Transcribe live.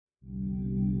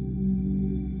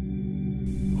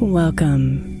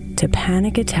Welcome to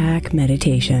Panic Attack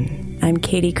Meditation. I'm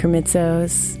Katie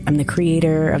Kremitzos. I'm the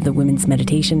creator of the Women's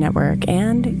Meditation Network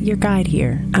and your guide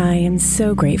here. I am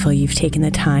so grateful you've taken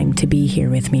the time to be here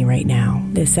with me right now.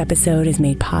 This episode is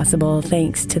made possible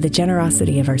thanks to the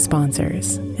generosity of our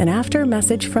sponsors. And after a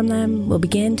message from them, we'll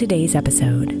begin today's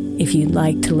episode. If you'd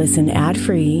like to listen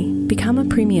ad-free, become a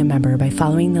premium member by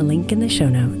following the link in the show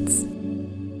notes.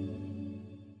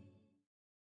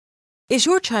 Is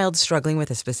your child struggling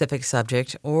with a specific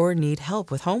subject or need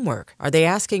help with homework? Are they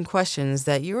asking questions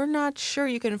that you're not sure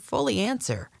you can fully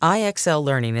answer? IXL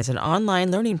Learning is an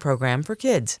online learning program for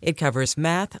kids. It covers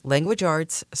math, language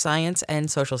arts, science,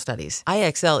 and social studies.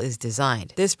 IXL is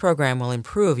designed. This program will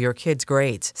improve your kids'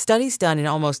 grades. Studies done in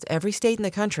almost every state in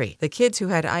the country. The kids who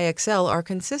had IXL are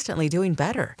consistently doing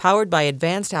better. Powered by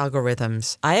advanced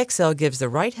algorithms, IXL gives the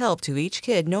right help to each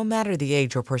kid no matter the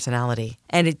age or personality.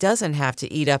 And it doesn't have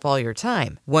to eat up all your time.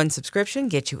 One subscription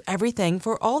gets you everything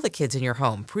for all the kids in your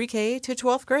home, pre-K to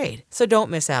 12th grade. So don't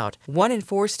miss out. 1 in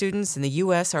 4 students in the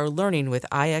U.S. are learning with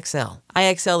IXL.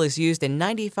 IXL is used in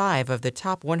 95 of the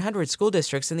top 100 school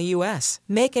districts in the U.S.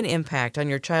 Make an impact on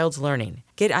your child's learning.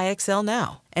 Get IXL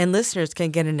now. And listeners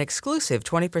can get an exclusive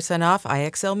 20% off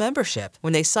IXL membership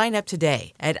when they sign up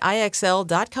today at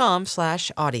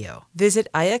IXL.com/audio. Visit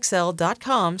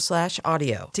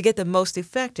IXL.com/audio to get the most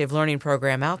effective learning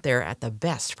program out there at the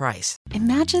best price.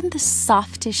 Imagine the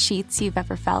softest sheets you've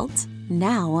ever felt.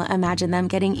 Now imagine them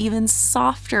getting even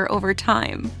softer over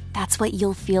time. That's what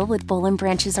you'll feel with Boll &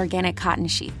 Branch's organic cotton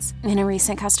sheets. In a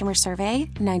recent customer survey,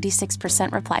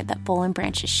 96% replied that Boll &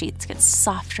 Branch's sheets get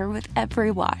softer with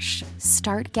every wash.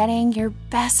 Start getting your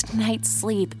best night's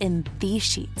sleep in these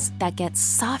sheets that get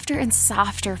softer and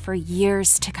softer for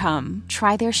years to come.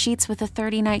 Try their sheets with a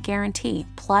 30-night guarantee,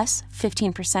 plus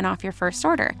 15% off your first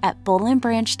order at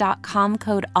bollandbranch.com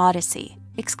code ODYSSEY.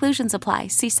 Exclusions apply.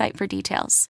 See site for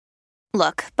details.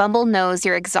 Look, Bumble knows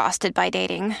you're exhausted by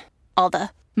dating. All the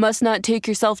must not take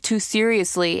yourself too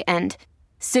seriously and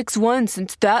 6'1"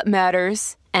 since that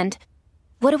matters. And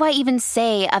what do I even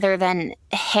say other than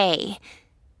hey?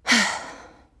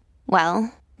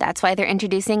 Well, that's why they're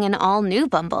introducing an all-new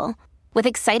Bumble with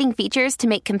exciting features to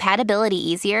make compatibility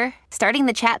easier, starting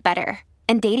the chat better,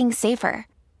 and dating safer.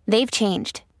 They've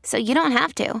changed, so you don't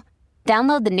have to.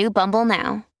 Download the new Bumble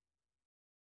now.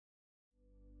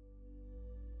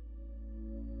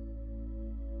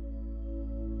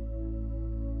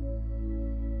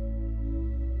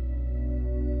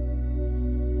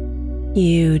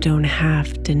 You don't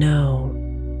have to know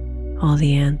all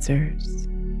the answers.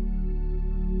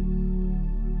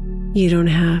 You don't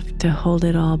have to hold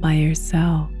it all by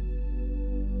yourself.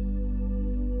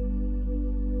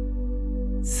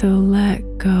 So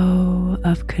let go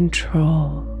of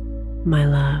control, my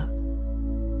love,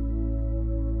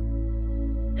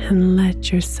 and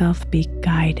let yourself be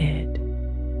guided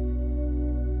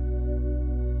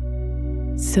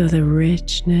so the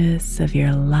richness of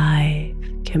your life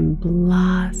can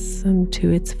blossom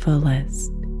to its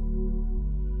fullest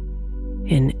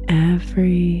in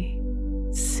every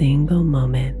single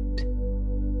moment.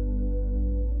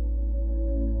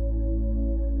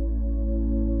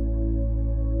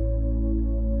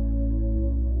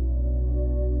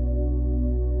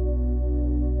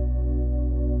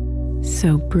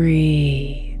 So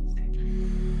breathe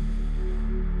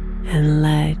and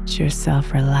let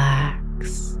yourself relax.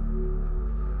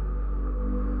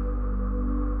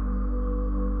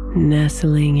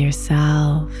 Nestling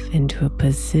yourself into a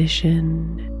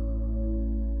position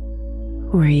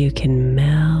where you can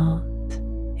melt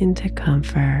into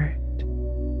comfort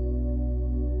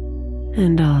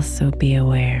and also be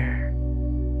aware.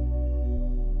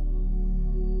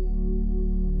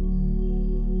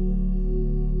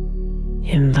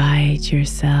 Invite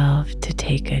yourself to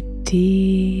take a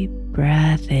deep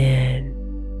breath in,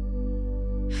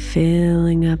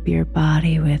 filling up your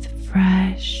body with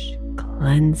fresh,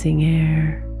 cleansing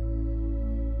air,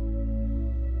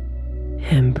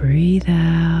 and breathe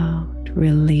out,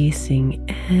 releasing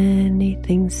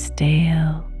anything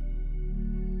stale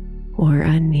or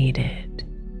unneeded.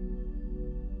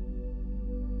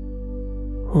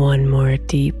 One more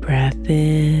deep breath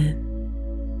in,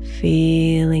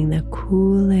 feeling the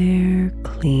cool air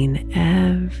clean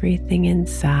everything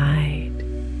inside,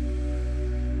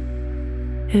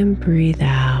 and breathe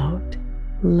out,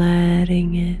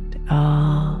 letting it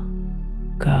all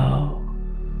go.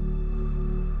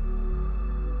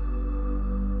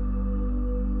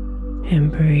 And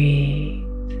breathe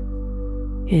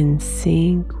in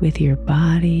sync with your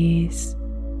body's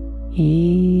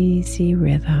easy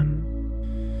rhythm.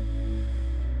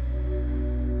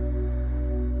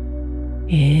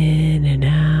 in and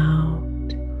out.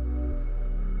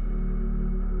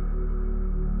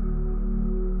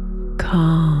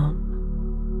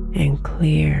 Calm and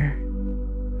clear.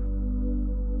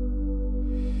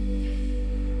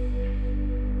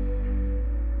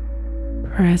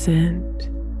 Present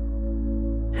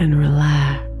and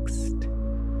relaxed.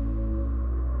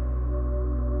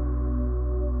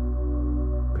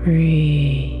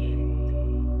 Breathe.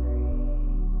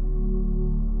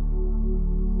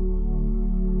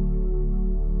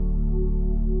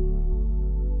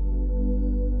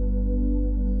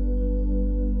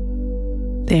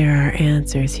 There are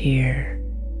answers here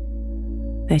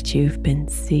that you've been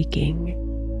seeking.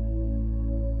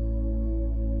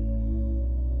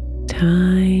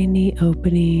 Tiny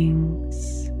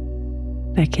openings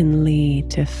that can lead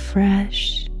to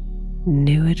fresh,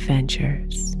 new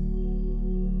adventures.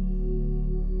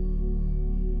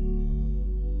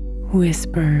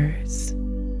 Whispers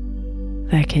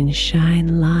that can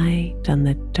shine light on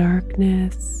the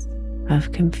darkness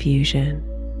of confusion.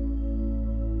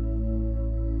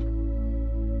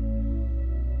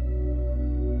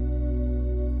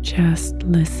 Just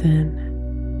listen.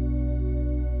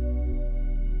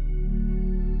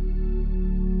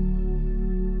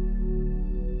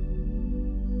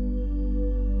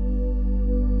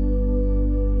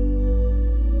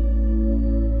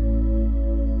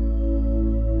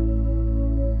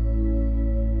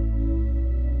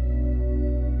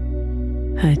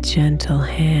 A gentle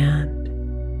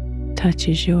hand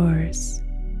touches yours,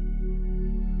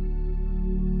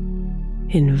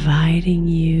 inviting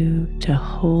you to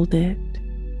hold it,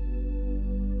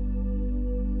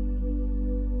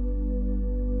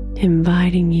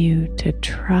 inviting you to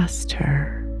trust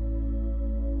her.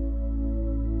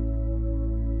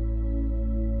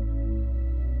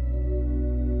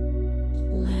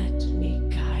 Let me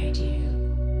guide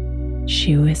you,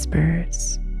 she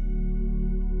whispers.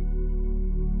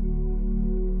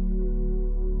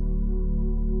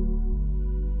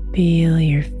 Feel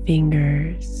your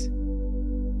fingers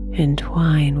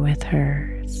entwine with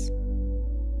hers,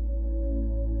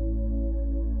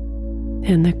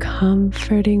 and the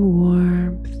comforting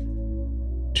warmth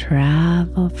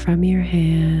travel from your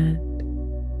hand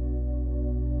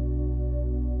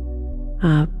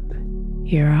up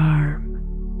your arm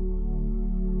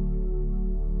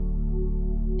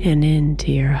and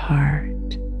into your heart.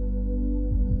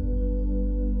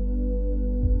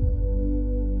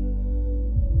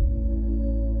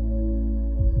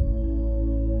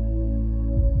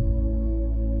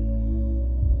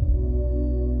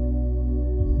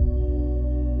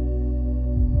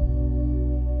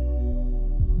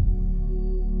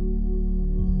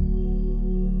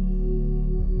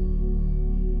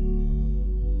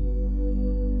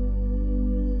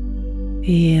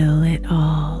 Feel it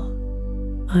all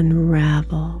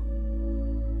unravel.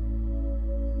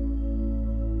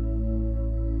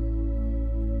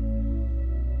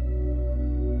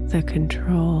 The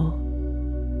control,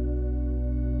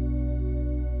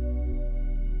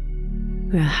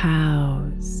 the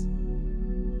hows,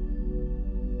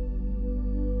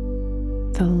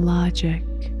 the logic.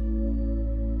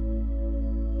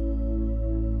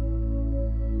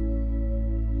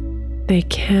 They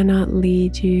cannot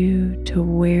lead you to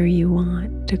where you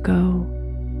want to go.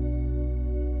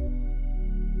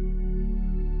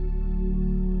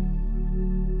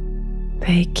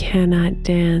 They cannot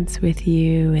dance with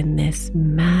you in this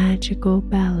magical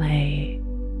ballet.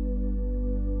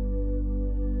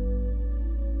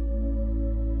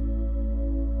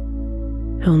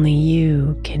 Only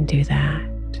you can do that.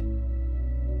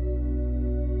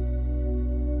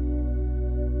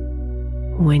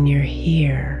 When you're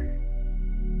here,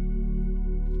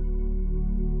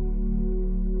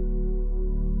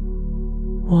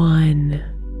 one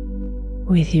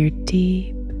with your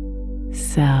deep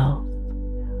self.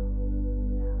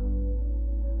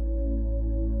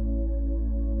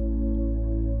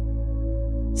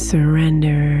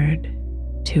 Surrendered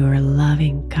to her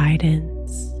loving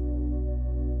guidance.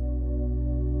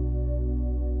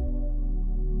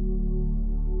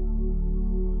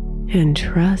 And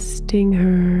trusting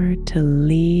her to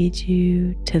lead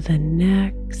you to the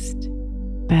next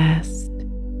best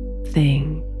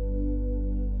thing.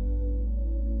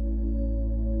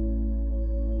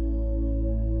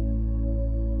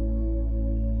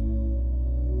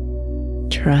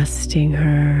 Trusting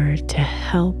her to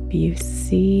help you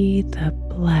see the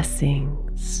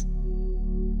blessings.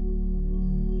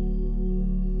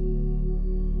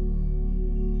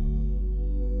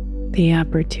 The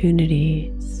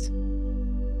opportunities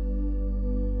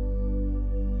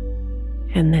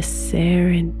and the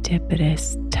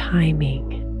serendipitous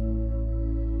timing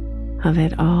of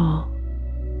it all.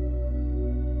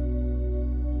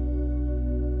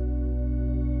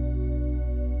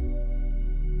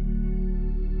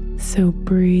 So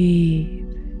breathe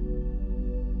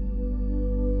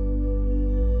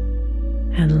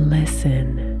and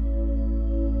listen.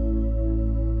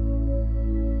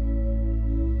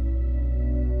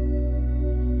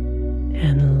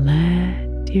 And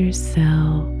let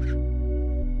yourself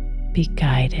be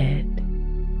guided.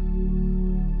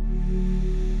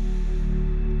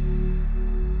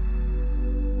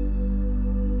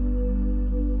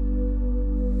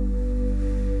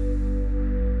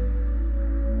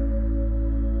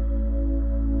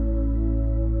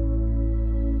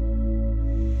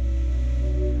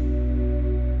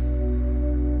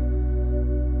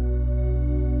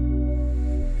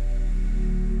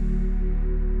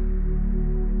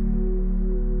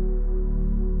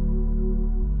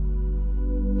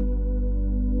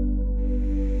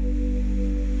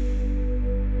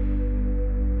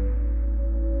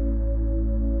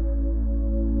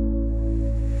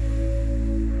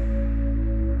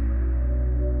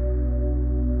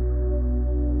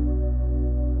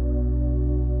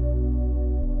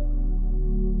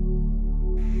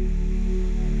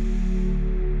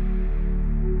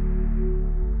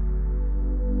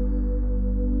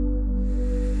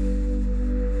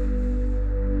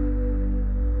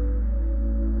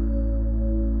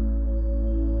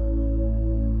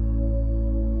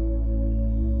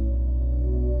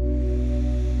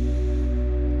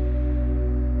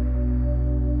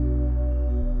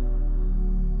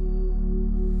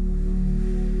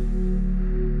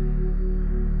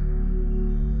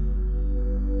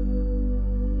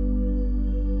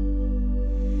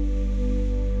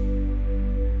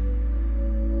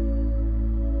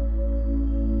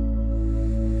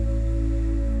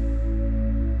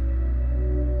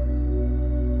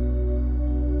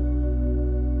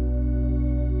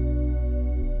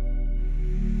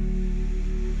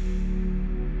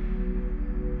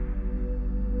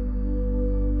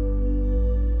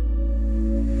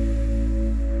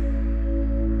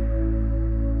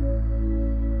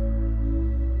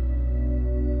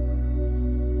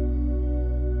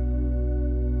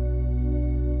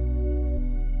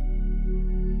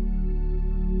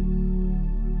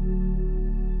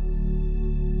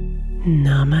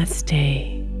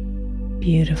 Namaste,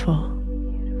 beautiful.